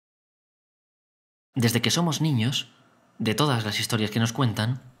Desde que somos niños, de todas las historias que nos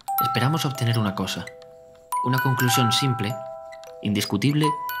cuentan, esperamos obtener una cosa. Una conclusión simple, indiscutible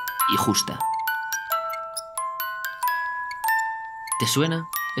y justa. ¿Te suena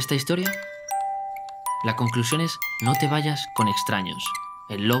esta historia? La conclusión es: no te vayas con extraños.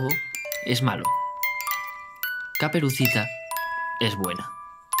 El lobo es malo. Caperucita es buena.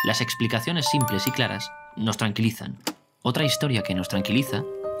 Las explicaciones simples y claras nos tranquilizan. Otra historia que nos tranquiliza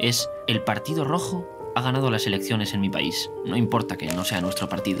es: el partido rojo ha ganado las elecciones en mi país. No importa que no sea nuestro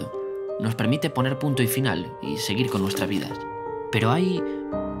partido. Nos permite poner punto y final y seguir con nuestra vida. Pero hay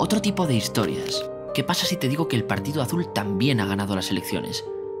otro tipo de historias. ¿Qué pasa si te digo que el partido azul también ha ganado las elecciones?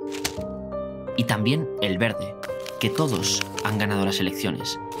 Y también el verde, que todos han ganado las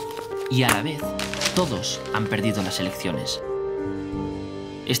elecciones. Y a la vez, todos han perdido las elecciones.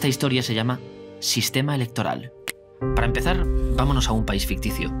 Esta historia se llama Sistema Electoral. Para empezar, vámonos a un país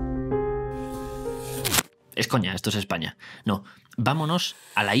ficticio. Es coña, esto es España. No, vámonos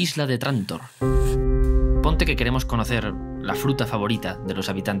a la isla de Trantor. Ponte que queremos conocer la fruta favorita de los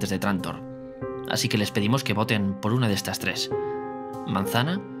habitantes de Trantor. Así que les pedimos que voten por una de estas tres: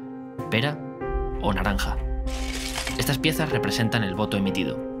 manzana, pera o naranja. Estas piezas representan el voto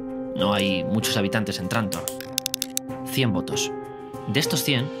emitido. No hay muchos habitantes en Trantor. 100 votos. De estos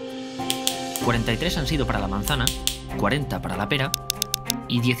 100, 43 han sido para la manzana, 40 para la pera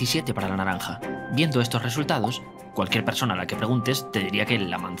y 17 para la naranja. Viendo estos resultados, cualquier persona a la que preguntes te diría que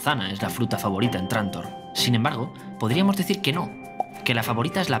la manzana es la fruta favorita en Trantor. Sin embargo, podríamos decir que no, que la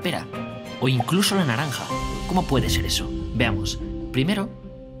favorita es la pera, o incluso la naranja. ¿Cómo puede ser eso? Veamos. Primero,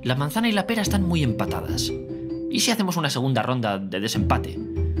 la manzana y la pera están muy empatadas. ¿Y si hacemos una segunda ronda de desempate?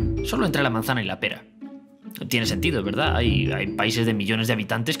 Solo entre la manzana y la pera. Tiene sentido, ¿verdad? Hay países de millones de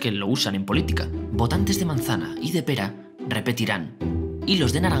habitantes que lo usan en política. Votantes de manzana y de pera repetirán. Y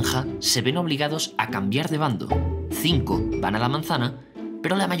los de naranja se ven obligados a cambiar de bando. 5 van a la manzana,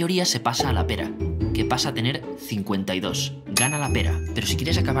 pero la mayoría se pasa a la pera, que pasa a tener 52. Gana la pera. Pero si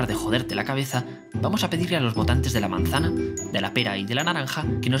quieres acabar de joderte la cabeza, vamos a pedirle a los votantes de la manzana, de la pera y de la naranja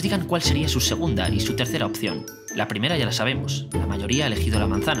que nos digan cuál sería su segunda y su tercera opción. La primera ya la sabemos, la mayoría ha elegido la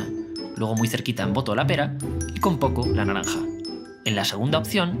manzana. Luego muy cerquita en voto la pera y con poco la naranja. En la segunda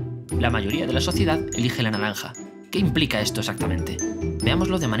opción, la mayoría de la sociedad elige la naranja. ¿Qué implica esto exactamente?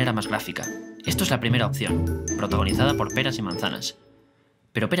 Veámoslo de manera más gráfica. Esto es la primera opción, protagonizada por peras y manzanas.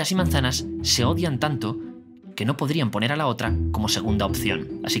 Pero peras y manzanas se odian tanto que no podrían poner a la otra como segunda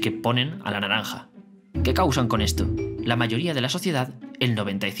opción, así que ponen a la naranja. ¿Qué causan con esto? La mayoría de la sociedad, el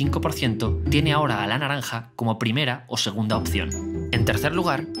 95%, tiene ahora a la naranja como primera o segunda opción. En tercer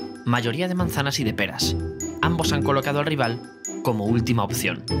lugar, mayoría de manzanas y de peras. Ambos han colocado al rival como última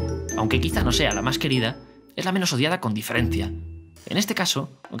opción. Aunque quizá no sea la más querida, es la menos odiada con diferencia. En este caso,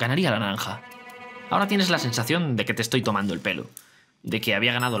 ganaría la naranja. Ahora tienes la sensación de que te estoy tomando el pelo, de que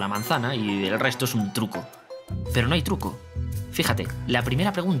había ganado la manzana y el resto es un truco. Pero no hay truco. Fíjate, la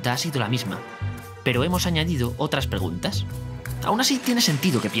primera pregunta ha sido la misma, pero hemos añadido otras preguntas. Aún así tiene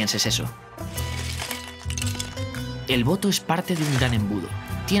sentido que pienses eso. El voto es parte de un gran embudo.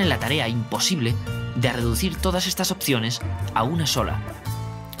 Tiene la tarea imposible de reducir todas estas opciones a una sola.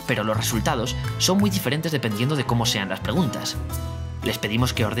 Pero los resultados son muy diferentes dependiendo de cómo sean las preguntas. ¿Les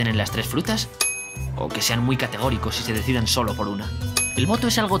pedimos que ordenen las tres frutas? ¿O que sean muy categóricos y se decidan solo por una? El voto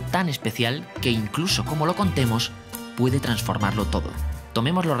es algo tan especial que incluso como lo contemos, puede transformarlo todo.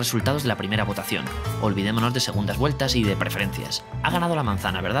 Tomemos los resultados de la primera votación. Olvidémonos de segundas vueltas y de preferencias. Ha ganado la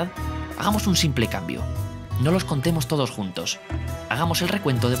manzana, ¿verdad? Hagamos un simple cambio. No los contemos todos juntos. Hagamos el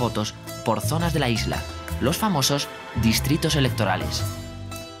recuento de votos por zonas de la isla, los famosos distritos electorales.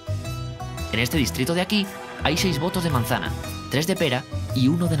 En este distrito de aquí hay 6 votos de manzana, 3 de pera y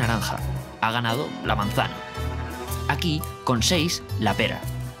 1 de naranja. Ha ganado la manzana. Aquí, con 6, la pera.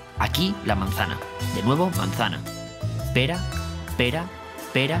 Aquí, la manzana. De nuevo, manzana. Pera, pera,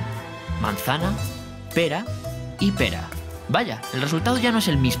 pera, manzana, pera y pera. Vaya, el resultado ya no es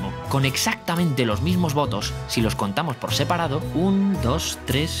el mismo. Con exactamente los mismos votos, si los contamos por separado, 1, 2,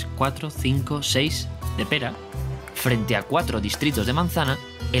 3, 4, 5, 6 de pera, frente a 4 distritos de manzana,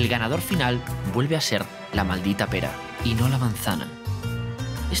 el ganador final vuelve a ser la maldita pera, y no la manzana.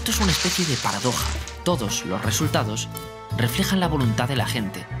 Esto es una especie de paradoja. Todos los resultados reflejan la voluntad de la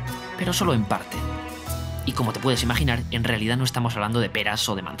gente, pero solo en parte. Y como te puedes imaginar, en realidad no estamos hablando de peras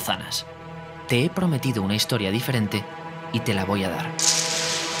o de manzanas. Te he prometido una historia diferente y te la voy a dar.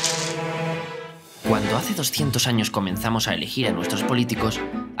 Cuando hace 200 años comenzamos a elegir a nuestros políticos,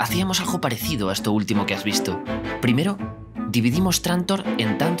 hacíamos algo parecido a esto último que has visto. Primero, Dividimos Trántor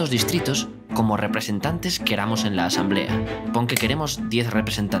en tantos distritos como representantes queramos en la asamblea. Pon que queremos 10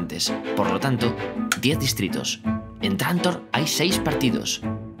 representantes, por lo tanto, 10 distritos. En Trántor hay 6 partidos.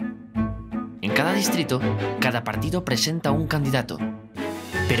 En cada distrito, cada partido presenta un candidato,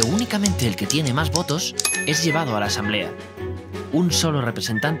 pero únicamente el que tiene más votos es llevado a la asamblea. Un solo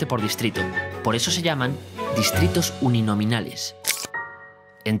representante por distrito, por eso se llaman distritos uninominales.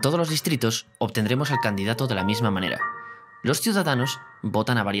 En todos los distritos obtendremos al candidato de la misma manera. Los ciudadanos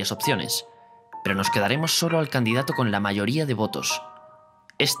votan a varias opciones, pero nos quedaremos solo al candidato con la mayoría de votos.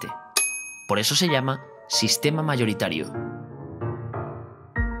 Por eso se llama sistema mayoritario.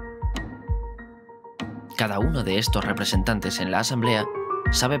 Cada uno de estos representantes en la asamblea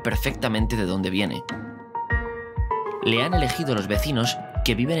sabe perfectamente de dónde viene. Le han elegido los vecinos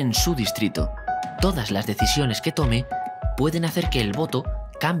que viven en su distrito. Todas las decisiones que tome pueden hacer que el voto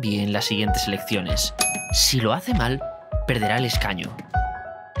cambie en las siguientes elecciones. Si lo hace mal, perderá el escaño.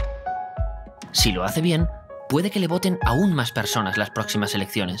 Si lo hace bien, puede que le voten aún más personas las próximas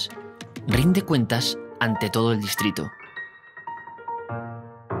elecciones. Rinde cuentas ante todo el distrito.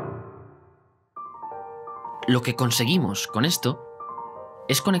 Lo que conseguimos con esto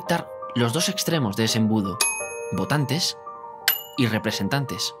es conectar los dos extremos de ese embudo, votantes y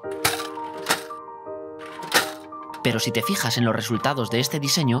representantes. Pero si te fijas en los resultados de este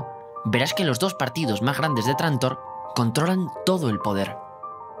diseño, verás que los dos partidos más grandes de Trántor controlan todo el poder.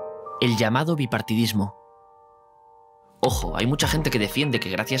 El llamado bipartidismo. Ojo, hay mucha gente que defiende que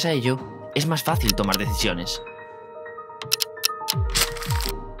gracias a ello es más fácil tomar decisiones.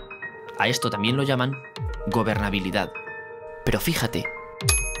 A esto también lo llaman gobernabilidad. Pero fíjate,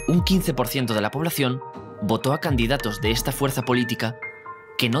 un 15% de la población votó a candidatos de esta fuerza política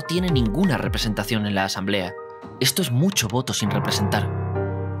que no tiene ninguna representación en la asamblea. Esto es mucho voto sin representar.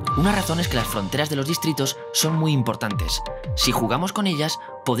 Una razón es que las fronteras de los distritos son muy importantes. Si jugamos con ellas,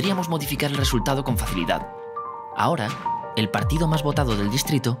 podríamos modificar el resultado con facilidad. Ahora, el partido más votado del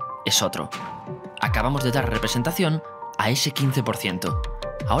distrito es otro. Acabamos de dar representación a ese 15%.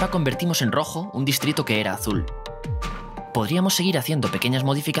 Ahora convertimos en rojo un distrito que era azul. Podríamos seguir haciendo pequeñas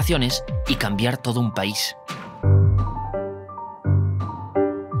modificaciones y cambiar todo un país.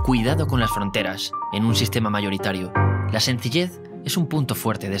 Cuidado con las fronteras en un sistema mayoritario. La sencillez es un punto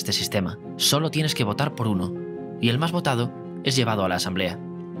fuerte de este sistema. Solo tienes que votar por uno, y el más votado es llevado a la asamblea.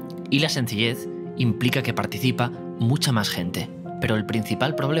 Y la sencillez implica que participa mucha más gente. Pero el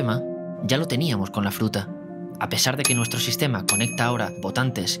principal problema ya lo teníamos con la fruta. A pesar de que nuestro sistema conecta ahora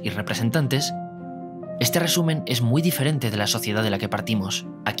votantes y representantes, este resumen es muy diferente de la sociedad de la que partimos.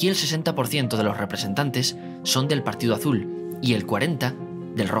 Aquí el 60% de los representantes son del partido azul y el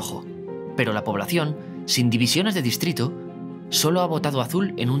 40% del rojo. Pero la población, sin divisiones de distrito, solo ha votado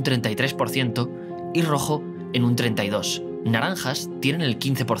azul en un 33% y rojo en un 32%. Naranjas tienen el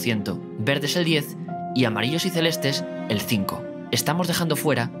 15%, verdes el 10% y amarillos y celestes el 5%. Estamos dejando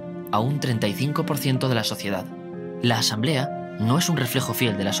fuera a un 35% de la sociedad. La asamblea no es un reflejo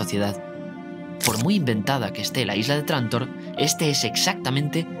fiel de la sociedad. Por muy inventada que esté la isla de Trántor, este es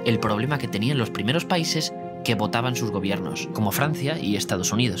exactamente el problema que tenían los primeros países que votaban sus gobiernos, como Francia y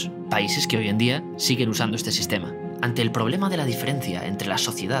Estados Unidos, países que hoy en día siguen usando este sistema. Ante el problema de la diferencia entre la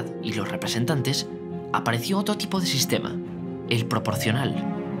sociedad y los representantes, apareció otro tipo de sistema, el proporcional.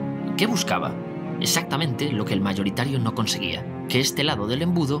 ¿Qué buscaba? Exactamente lo que el mayoritario no conseguía, que este lado del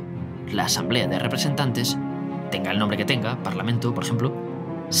embudo, la asamblea de representantes, tenga el nombre que tenga, parlamento por ejemplo,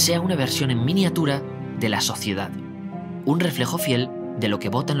 sea una versión en miniatura de la sociedad, un reflejo fiel de lo que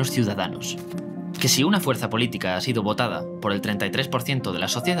votan los ciudadanos. Que si una fuerza política ha sido votada por el 33% de la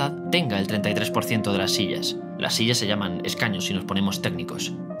sociedad, tenga el 33% de las sillas. Las sillas se llaman escaños si nos ponemos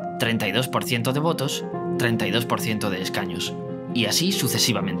técnicos. 32% de votos, 32% de escaños. Y así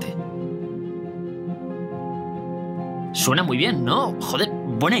sucesivamente. Suena muy bien, ¿no? Joder,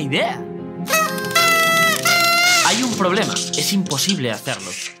 buena idea. Hay un problema, es imposible hacerlo.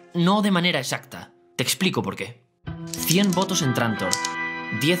 No de manera exacta. Te explico por qué. 100 votos en Trántor,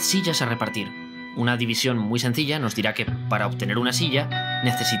 10 sillas a repartir. Una división muy sencilla nos dirá que para obtener una silla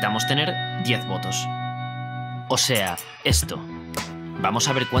necesitamos tener 10 votos. O sea, esto. Vamos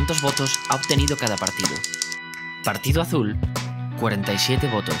a ver cuántos votos ha obtenido cada partido. Partido azul, 47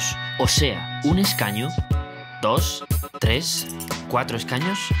 votos. O sea, un escaño, 2, 3, 4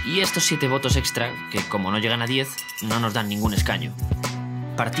 escaños y estos 7 votos extra que como no llegan a 10 no nos dan ningún escaño.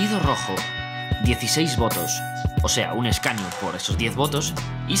 Partido rojo, 16 votos. O sea, un escaño por esos 10 votos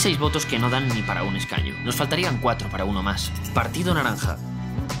y 6 votos que no dan ni para un escaño. Nos faltarían 4 para uno más. Partido naranja,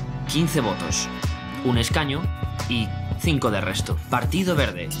 15 votos, un escaño y 5 de resto. Partido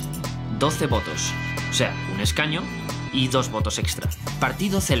verde, 12 votos, o sea, un escaño y 2 votos extra.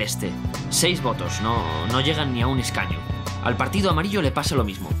 Partido celeste, 6 votos, no llegan ni a un escaño. Al partido amarillo le pasa lo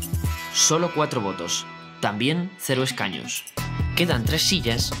mismo. Solo 4 votos, también 0 escaños. Quedan 3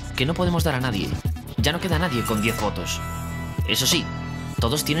 sillas que no podemos dar a nadie. Ya no queda nadie con 10 votos. Eso sí,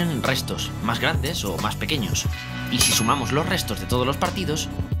 todos tienen restos, más grandes o más pequeños. Y si sumamos los restos de todos los partidos,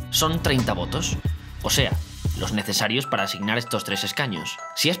 son 30 votos. O sea, los necesarios para asignar estos 3 escaños.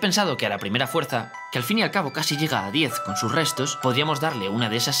 Si has pensado que a la primera fuerza, que al fin y al cabo casi llega a 10 con sus restos, podríamos darle una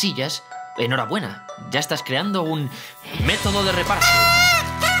de esas sillas, enhorabuena, ya estás creando un método de reparto.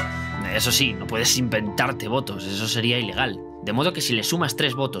 Eso sí, no puedes inventarte votos, eso sería ilegal. De modo que si le sumas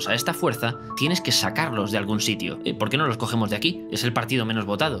 3 votos a esta fuerza, tienes que sacarlos de algún sitio. ¿Por qué no los cogemos de aquí? Es el partido menos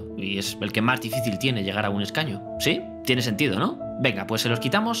votado y es el que más difícil tiene llegar a un escaño. ¿Sí? Tiene sentido, ¿no? Venga, pues se los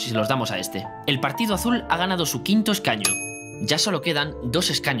quitamos y se los damos a este. El partido azul ha ganado su 5º escaño. Ya solo quedan 2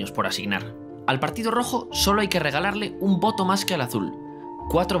 escaños por asignar. Al partido rojo solo hay que regalarle un voto más que al azul.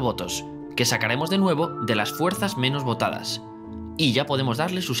 4 votos, que sacaremos de nuevo de las fuerzas menos votadas. Y ya podemos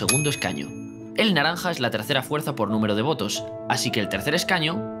darle su 2º escaño. El naranja es la tercera fuerza por número de votos, así que el tercer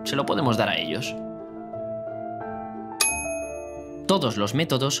escaño se lo podemos dar a ellos. Todos los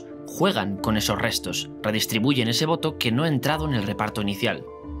métodos juegan con esos restos, redistribuyen ese voto que no ha entrado en el reparto inicial.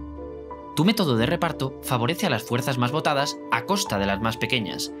 Tu método de reparto favorece a las fuerzas más votadas a costa de las más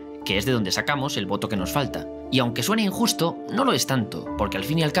pequeñas, que es de donde sacamos el voto que nos falta. Y aunque suene injusto, no lo es tanto, porque al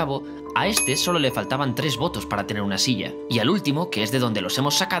fin y al cabo, a este solo le faltaban 3 votos para tener una silla, y al último, que es de donde los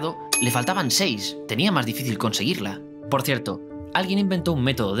hemos sacado, le faltaban 6, tenía más difícil conseguirla. Por cierto, alguien inventó un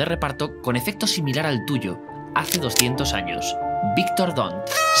método de reparto con efecto similar al tuyo, hace 200 años. D'hondt.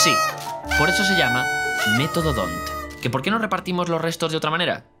 Sí, por eso se llama método D'hondt. ¿Que por qué no repartimos los restos de otra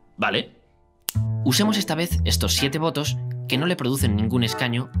manera? ¿Vale? Usemos esta vez estos 7 votos que no le producen ningún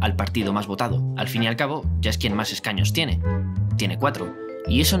escaño al partido más votado. Al fin y al cabo, ya es quien más escaños tiene. Tiene 4.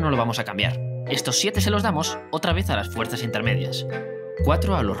 Y eso no lo vamos a cambiar. Estos 7 se los damos otra vez a las fuerzas intermedias.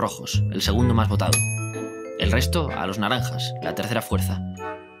 4 a los rojos, el segundo más votado. El resto a los naranjas, la tercera fuerza.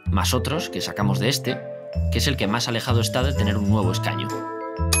 Más otros que sacamos de este, que es el que más alejado está de tener un nuevo escaño.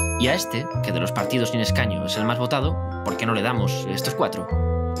 Y a este, que de los partidos sin escaño es el más votado, ¿por qué no le damos estos 4?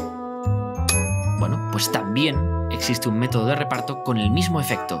 Bueno, pues también existe un método de reparto con el mismo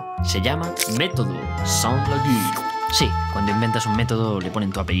efecto. Se llama método salga. Sí, cuando inventas un método le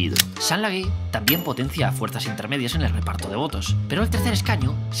ponen tu apellido. Salga también potencia a fuerzas intermedias en el reparto de votos, pero el tercer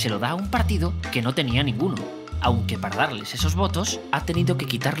escaño se lo da a un partido que no tenía ninguno. Aunque para darles esos votos ha tenido que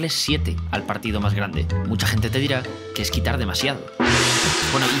quitarles 7 al partido más grande. Mucha gente te dirá que es quitar demasiado.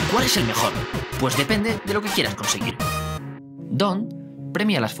 Bueno, ¿y cuál es el mejor? Pues depende de lo que quieras conseguir. D'hondt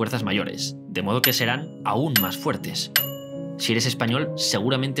premia a las fuerzas mayores, de modo que serán aún más fuertes. Si eres español,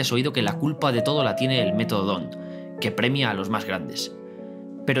 seguramente has oído que la culpa de todo la tiene el método D'hondt, que premia a los más grandes.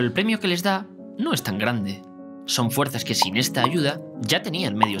 Pero el premio que les da no es tan grande. Son fuerzas que sin esta ayuda ya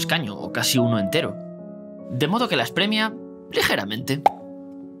tenían medio escaño o casi uno entero. De modo que las premia ligeramente.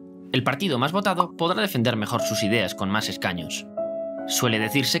 El partido más votado podrá defender mejor sus ideas con más escaños. Suele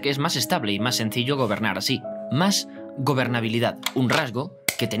decirse que es más estable y más sencillo gobernar así. Más gobernabilidad, un rasgo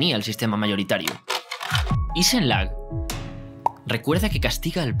que tenía el sistema mayoritario. Y Senlag recuerda que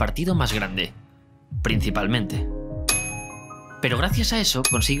castiga al partido más grande, principalmente. Pero gracias a eso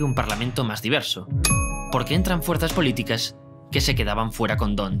consigue un parlamento más diverso, porque entran fuerzas políticas que se quedaban fuera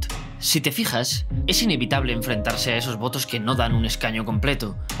con D'hondt. Si te fijas, es inevitable enfrentarse a esos votos que no dan un escaño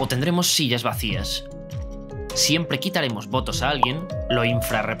completo, o tendremos sillas vacías. Siempre quitaremos votos a alguien, lo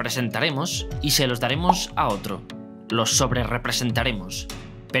infrarrepresentaremos y se los daremos a otro. Los sobrerepresentaremos.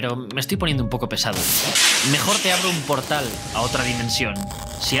 Pero me estoy poniendo un poco pesado. Mejor te abro un portal a otra dimensión.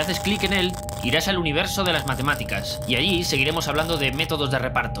 Si haces clic en él, irás al universo de las matemáticas, y allí seguiremos hablando de métodos de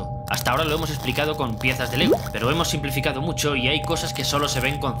reparto. Hasta ahora lo hemos explicado con piezas de Lego, pero hemos simplificado mucho y hay cosas que solo se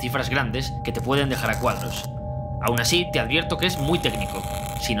ven con cifras grandes que te pueden dejar a cuadros. Aún así, te advierto que es muy técnico.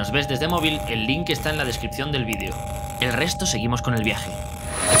 Si nos ves desde móvil, el link está en la descripción del vídeo. El resto seguimos con el viaje.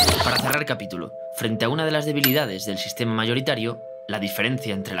 Para cerrar capítulo, frente a una de las debilidades del sistema mayoritario, la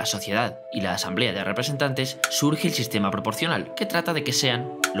diferencia entre la sociedad y la asamblea de representantes, surge el sistema proporcional, que trata de que sean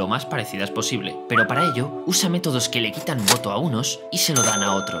lo más parecidas posible. Pero para ello, usa métodos que le quitan voto a unos y se lo dan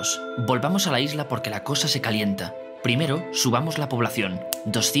a otros. Volvamos a la isla porque la cosa se calienta. Primero, subamos la población,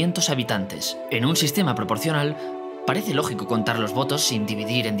 200 habitantes. En un sistema proporcional, parece lógico contar los votos sin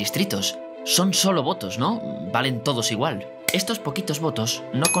dividir en distritos. Son solo votos, ¿no? Valen todos igual. Estos poquitos votos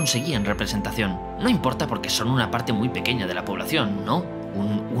no conseguían representación. No importa porque son una parte muy pequeña de la población, ¿no?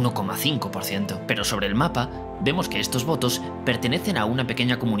 Un 1,5%. Pero sobre el mapa vemos que estos votos pertenecen a una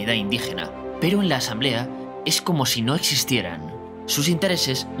pequeña comunidad indígena. Pero en la asamblea es como si no existieran. Sus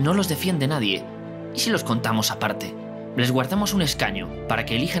intereses no los defiende nadie. ¿Y si los contamos aparte? Les guardamos un escaño para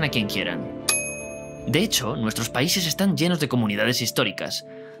que elijan a quien quieran. De hecho, nuestros países están llenos de comunidades históricas,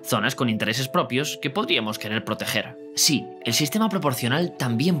 zonas con intereses propios que podríamos querer proteger. Sí, el sistema proporcional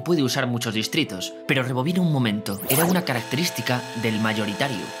también puede usar muchos distritos, pero rebobina un momento, era una característica del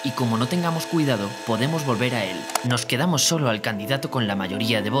mayoritario, y como no tengamos cuidado, podemos volver a él. Nos quedamos solo al candidato con la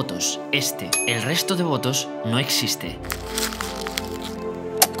mayoría de votos. El resto de votos, no existe.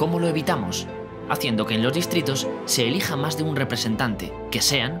 ¿Cómo lo evitamos? Haciendo que en los distritos se elija más de un representante, que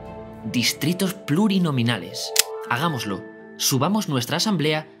sean distritos plurinominales. Hagámoslo. Subamos nuestra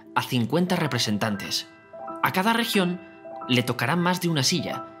asamblea a 50 representantes. A cada región le tocará más de una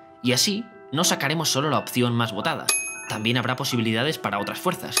silla, y así no sacaremos solo la opción más votada. También habrá posibilidades para otras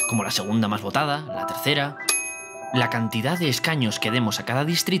fuerzas, como la segunda más votada, la tercera. La cantidad de escaños que demos a cada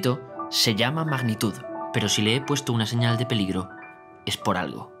distrito se llama magnitud, pero si le he puesto una señal de peligro, es por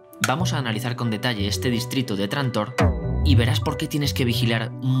algo. Vamos a analizar con detalle este distrito de Trantor y verás por qué tienes que vigilar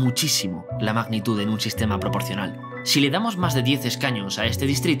muchísimo la magnitud en un sistema proporcional. Si le damos más de 10 escaños a este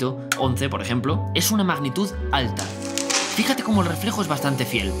distrito, 11 por ejemplo, es una magnitud alta. Fíjate cómo el reflejo es bastante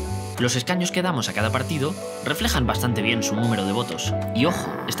fiel. Los escaños que damos a cada partido reflejan bastante bien su número de votos. Y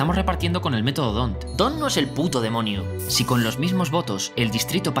ojo, estamos repartiendo con el método D'hondt. D'hondt no es el puto demonio. Si con los mismos votos el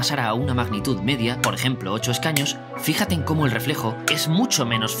distrito pasara a una magnitud media, por ejemplo 8 escaños, fíjate en cómo el reflejo es mucho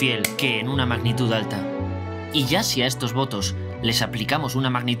menos fiel que en una magnitud alta. Y ya si a estos votos les aplicamos una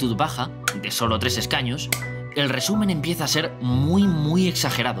magnitud baja, de solo 3 escaños, el resumen empieza a ser muy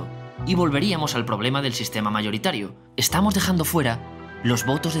exagerado. Y volveríamos al problema del sistema mayoritario. Estamos dejando fuera los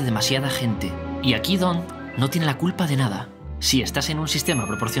votos de demasiada gente. Y aquí D'hondt no tiene la culpa de nada. Si estás en un sistema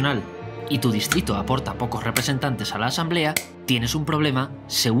proporcional y tu distrito aporta pocos representantes a la asamblea, tienes un problema,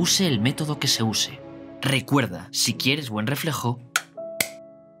 se use el método que se use. Recuerda, si quieres buen reflejo,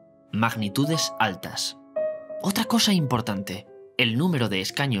 magnitudes altas. Otra cosa importante, el número de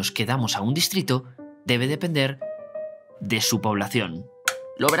escaños que damos a un distrito debe depender de su población.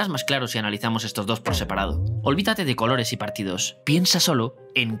 Lo verás más claro si analizamos estos dos por separado. Olvídate de colores y partidos. Piensa solo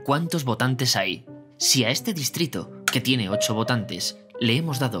en cuántos votantes hay. Si a este distrito, que tiene 8 votantes, le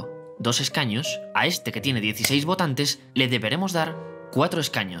hemos dado 2 escaños, a este que tiene 16 votantes, le deberemos dar 4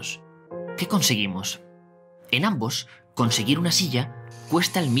 escaños. ¿Qué conseguimos? En ambos, conseguir una silla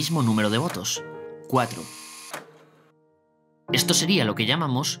cuesta el mismo número de votos, 4. Esto sería lo que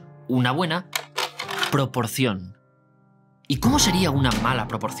llamamos una buena proporción. ¿Y cómo sería una mala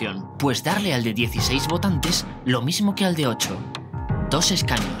proporción? Pues darle al de 16 votantes lo mismo que al de 8. 2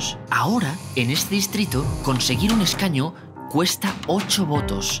 escaños. Ahora, en este distrito, conseguir un escaño cuesta 8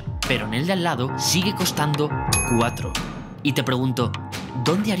 votos, pero en el de al lado sigue costando 4. Y te pregunto,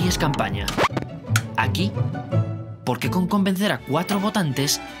 ¿dónde harías campaña? ¿Aquí? Porque con convencer a 4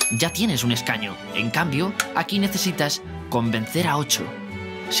 votantes ya tienes un escaño. En cambio, aquí necesitas convencer a 8.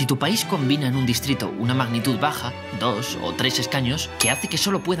 Si tu país combina en un distrito una magnitud baja, 2 o 3 escaños, que hace que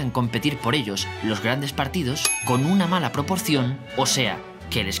solo puedan competir por ellos los grandes partidos, con una mala proporción, o sea,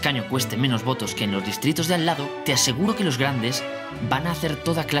 que el escaño cueste menos votos que en los distritos de al lado, te aseguro que los grandes van a hacer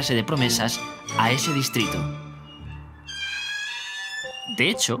toda clase de promesas a ese distrito. De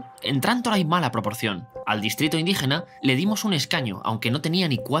hecho, en Trantor hay mala proporción. Al distrito indígena le dimos un escaño, aunque no tenía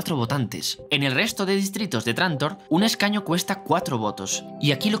ni 4 votantes. En el resto de distritos de Trantor, un escaño cuesta 4 votos,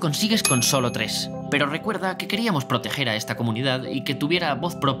 y aquí lo consigues con solo 3. Pero recuerda que queríamos proteger a esta comunidad y que tuviera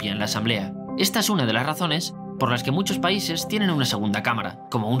voz propia en la asamblea. Esta es una de las razones por las que muchos países tienen una segunda cámara,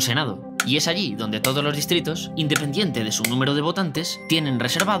 como un senado. Y es allí donde todos los distritos, independiente de su número de votantes, tienen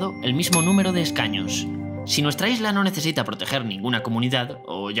reservado el mismo número de escaños. Si nuestra isla no necesita proteger ninguna comunidad,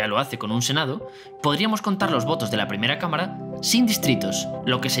 o ya lo hace con un senado, podríamos contar los votos de la primera cámara sin distritos,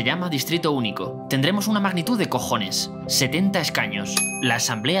 lo que se llama distrito único. Tendremos una magnitud de cojones, 70 escaños. La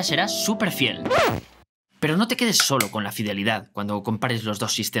asamblea será súper fiel. Pero no te quedes solo con la fidelidad cuando compares los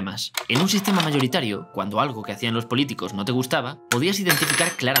dos sistemas. En un sistema mayoritario, cuando algo que hacían los políticos no te gustaba, podías identificar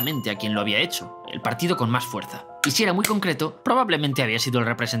claramente a quién lo había hecho, el partido con más fuerza. Y si era muy concreto, probablemente había sido el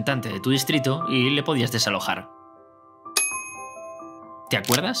representante de tu distrito y le podías desalojar. ¿Te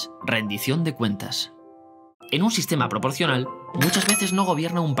acuerdas? Rendición de cuentas. En un sistema proporcional, muchas veces no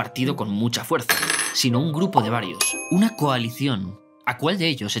gobierna un partido con mucha fuerza, sino un grupo de varios, una coalición. ¿A cuál de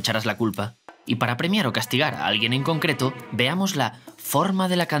ellos echarás la culpa? Y para premiar o castigar a alguien en concreto, veamos la forma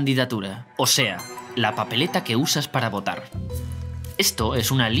de la candidatura, o sea, la papeleta que usas para votar. Esto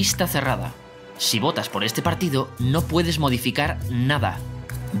es una lista cerrada. Si votas por este partido, no puedes modificar nada.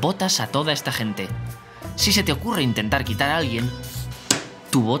 Votas a toda esta gente. Si se te ocurre intentar quitar a alguien,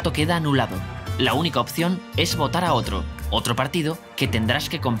 tu voto queda anulado. La única opción es votar a otro partido que tendrás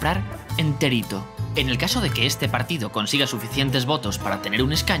que comprar enterito. En el caso de que este partido consiga suficientes votos para tener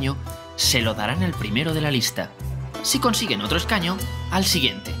un escaño, se lo darán al primero de la lista. Si consiguen otro escaño, al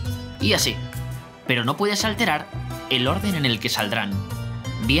siguiente. Y así. Pero no puedes alterar el orden en el que saldrán.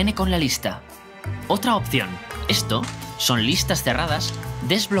 Viene con la lista. Otra opción. Esto son listas cerradas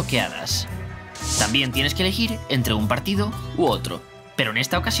desbloqueadas. También tienes que elegir entre un partido u otro. Pero en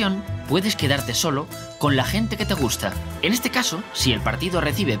esta ocasión puedes quedarte solo con la gente que te gusta. En este caso, si el partido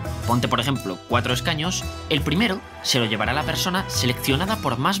recibe, ponte por ejemplo, 4 escaños, el primero se lo llevará la persona seleccionada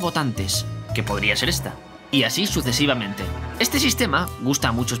por más votantes, que podría ser esta. Y así sucesivamente. Este sistema gusta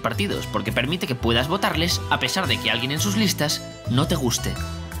a muchos partidos porque permite que puedas votarles a pesar de que alguien en sus listas no te guste.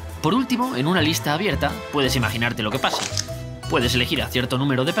 Por último, en una lista abierta, puedes imaginarte lo que pasa. Puedes elegir a cierto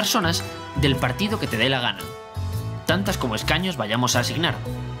número de personas del partido que te dé la gana. Tantas como escaños vayamos a asignar.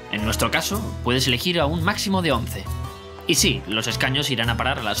 En nuestro caso, puedes elegir a un máximo de 11. Y sí, los escaños irán a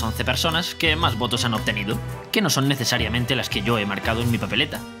parar a las 11 personas que más votos han obtenido, que no son necesariamente las que yo he marcado en mi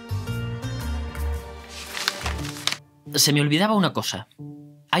papeleta. Se me olvidaba una cosa.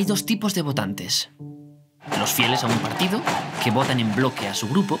 Hay dos tipos de votantes. Los fieles a un partido, que votan en bloque a su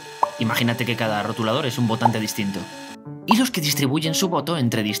grupo, imagínate que cada rotulador es un votante distinto, y los que distribuyen su voto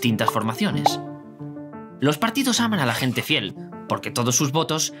entre distintas formaciones. Los partidos aman a la gente fiel, porque todos sus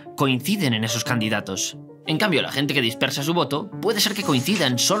votos coinciden en esos candidatos. En cambio, la gente que dispersa su voto puede ser que coincida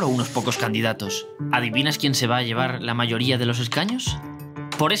en solo unos pocos candidatos. ¿Adivinas quién se va a llevar la mayoría de los escaños?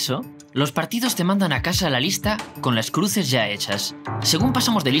 Por eso, los partidos te mandan a casa la lista con las cruces ya hechas. Según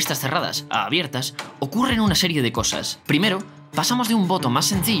pasamos de listas cerradas a abiertas, ocurren una serie de cosas. Primero, pasamos de un voto más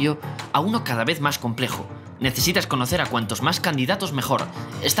sencillo a uno cada vez más complejo. Necesitas conocer a cuantos más candidatos mejor,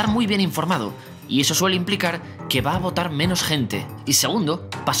 estar muy bien informado, y eso suele implicar que va a votar menos gente. Y segundo,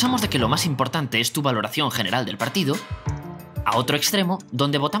 pasamos de que lo más importante es tu valoración general del partido, a otro extremo,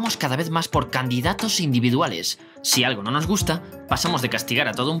 donde votamos cada vez más por candidatos individuales. Si algo no nos gusta, pasamos de castigar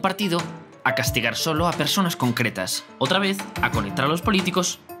a todo un partido a castigar solo a personas concretas. Otra vez, a conectar a los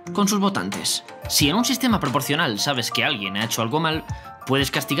políticos con sus votantes. Si en un sistema proporcional sabes que alguien ha hecho algo mal, puedes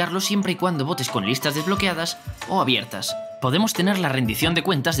castigarlo siempre y cuando votes con listas desbloqueadas o abiertas. Podemos tener la rendición de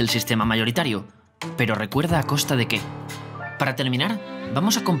cuentas del sistema mayoritario, pero recuerda a costa de qué. Para terminar,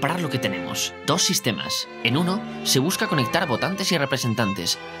 vamos a comparar lo que tenemos. Dos sistemas. En uno, se busca conectar votantes y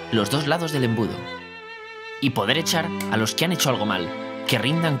representantes, los dos lados del embudo, y poder echar a los que han hecho algo mal, que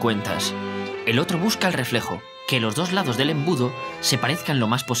rindan cuentas. El otro busca el reflejo, que los dos lados del embudo se parezcan lo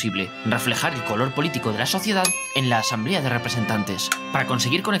más posible, reflejar el color político de la sociedad en la asamblea de representantes. Para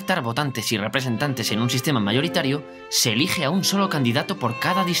conseguir conectar votantes y representantes en un sistema mayoritario, se elige a un solo candidato por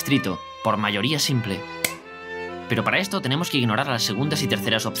cada distrito, por mayoría simple. Pero para esto tenemos que ignorar las segundas y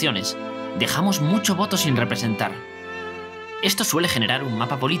terceras opciones. Dejamos mucho voto sin representar. Esto suele generar un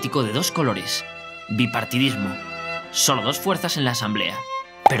mapa político de dos colores. Bipartidismo. Solo dos fuerzas en la asamblea.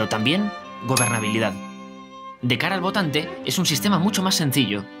 Pero también gobernabilidad. De cara al votante, es un sistema mucho más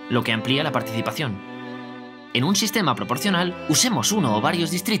sencillo, lo que amplía la participación. En un sistema proporcional, usemos uno o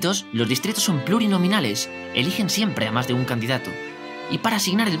varios distritos, los distritos son plurinominales, eligen siempre a más de un candidato. Y para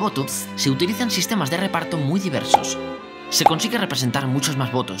asignar el voto, se utilizan sistemas de reparto muy diversos. Se consigue representar muchos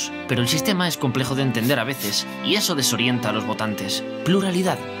más votos, pero el sistema es complejo de entender a veces, y eso desorienta a los votantes.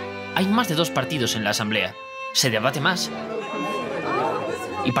 Pluralidad. Hay más de dos partidos en la asamblea. Se debate más.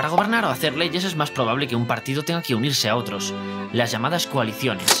 Y para gobernar o hacer leyes es más probable que un partido tenga que unirse a otros, las llamadas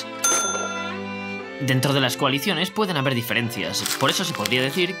coaliciones. Dentro de las coaliciones pueden haber diferencias, por eso se podría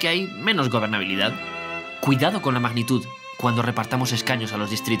decir que hay menos gobernabilidad. Cuidado con la magnitud cuando repartamos escaños a los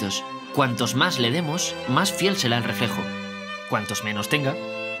distritos. Cuantos más le demos, más fiel será el reflejo. Cuantos menos tenga,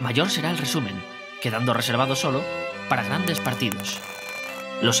 mayor será el resumen, quedando reservado solo para grandes partidos.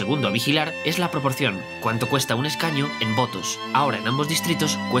 Lo segundo a vigilar es la proporción. ¿Cuánto cuesta un escaño en votos? Ahora en ambos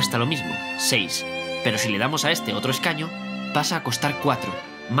distritos cuesta lo mismo, 6. Pero si le damos a este otro escaño, pasa a costar 4,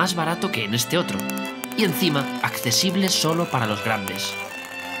 más barato que en este otro. Y encima, accesible solo para los grandes.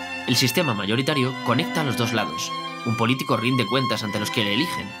 El sistema mayoritario conecta a los dos lados. Un político rinde cuentas ante los que le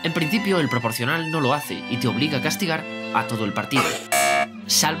eligen. En principio, el proporcional no lo hace y te obliga a castigar a todo el partido.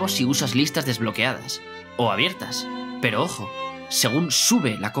 Salvo si usas listas desbloqueadas o abiertas. Pero ojo, según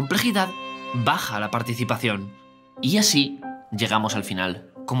sube la complejidad, baja la participación. Y así llegamos al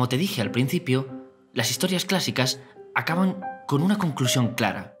final. Como te dije al principio, las historias clásicas acaban con una conclusión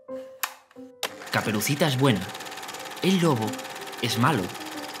clara. Caperucita es buena, el lobo es malo.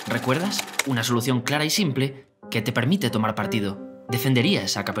 ¿Recuerdas? Una solución clara y simple que te permite tomar partido.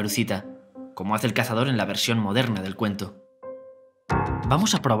 Defenderías a Caperucita, como hace el cazador en la versión moderna del cuento.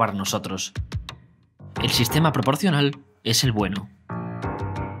 Vamos a probar nosotros. El sistema proporcional es el bueno.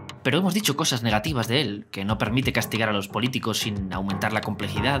 Pero hemos dicho cosas negativas de él, que no permite castigar a los políticos sin aumentar la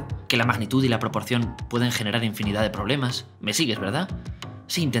complejidad, que la magnitud y la proporción pueden generar infinidad de problemas. ¿Me sigues, verdad?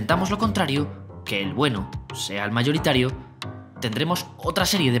 Si intentamos lo contrario, que el bueno sea el mayoritario, tendremos otra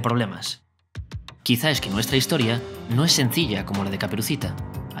serie de problemas. Quizá es que nuestra historia no es sencilla como la de Caperucita.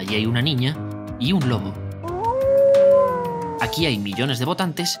 Allí hay una niña y un lobo. Aquí hay millones de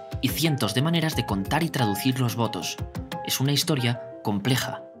votantes y cientos de maneras de contar y traducir los votos. Es una historia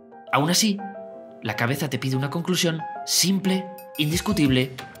compleja. Aún así, la cabeza te pide una conclusión simple,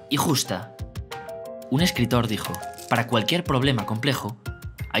 indiscutible y justa. Un escritor dijo: para cualquier problema complejo,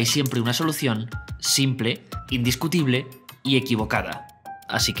 hay siempre una solución simple, indiscutible y equivocada.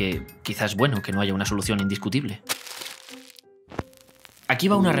 Así que quizás es bueno que no haya una solución indiscutible. Aquí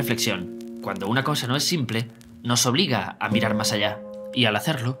va una reflexión. Cuando una cosa no es simple, nos obliga a mirar más allá. Y al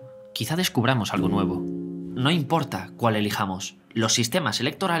hacerlo, quizá descubramos algo nuevo. No importa cuál elijamos, los sistemas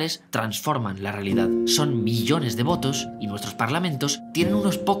electorales transforman la realidad. Son millones de votos y nuestros parlamentos tienen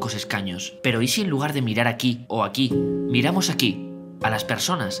unos pocos escaños. Pero ¿y si en lugar de mirar aquí o aquí, miramos aquí, a las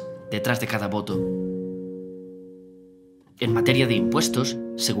personas detrás de cada voto? En materia de impuestos,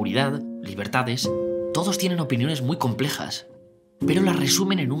 seguridad, libertades, todos tienen opiniones muy complejas, pero las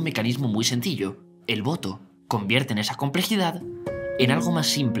resumen en un mecanismo muy sencillo. El voto convierte en esa complejidad en algo más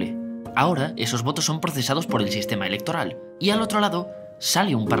simple. Ahora esos votos son procesados por el sistema electoral y al otro lado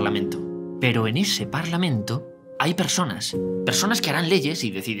sale un parlamento. Pero en ese parlamento hay personas que harán leyes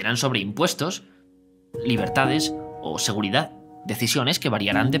y decidirán sobre impuestos, libertades o seguridad. Decisiones que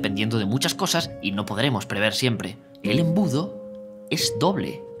variarán dependiendo de muchas cosas y no podremos prever siempre. El embudo es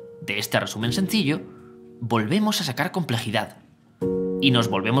doble. De este resumen sencillo, volvemos a sacar complejidad. Y nos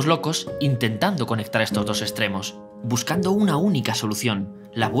volvemos locos intentando conectar estos dos extremos, buscando una única solución,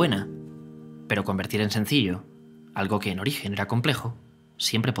 la buena. Pero convertir en sencillo algo que en origen era complejo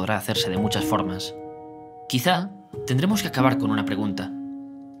siempre podrá hacerse de muchas formas. Quizá tendremos que acabar con una pregunta.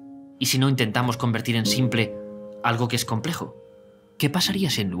 ¿Y si no intentamos convertir en simple algo que es complejo? ¿Qué pasaría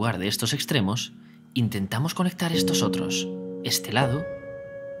si en lugar de estos extremos intentamos conectar estos otros, este lado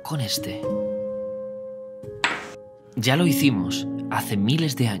con este? Ya lo hicimos hace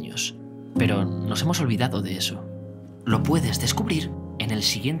miles de años, pero nos hemos olvidado de eso. Lo puedes descubrir en el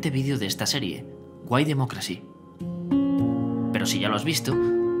siguiente vídeo de esta serie, Why Democracy. Pero si ya lo has visto,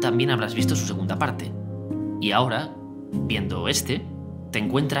 también habrás visto su segunda parte. Y ahora, viendo este, te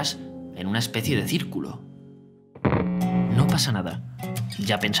encuentras en una especie de círculo. No pasa nada.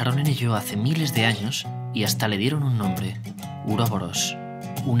 Ya pensaron en ello hace miles de años y hasta le dieron un nombre: Uroboros.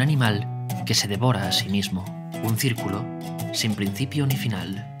 Un animal que se devora a sí mismo. Un círculo sin principio ni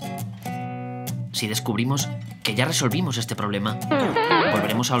final. Si descubrimos que ya resolvimos este problema,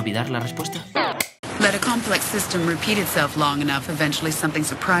 ¿volveremos a olvidar la respuesta? Let a complex system repeat itself long enough, eventually something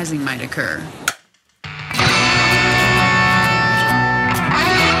surprising might occur.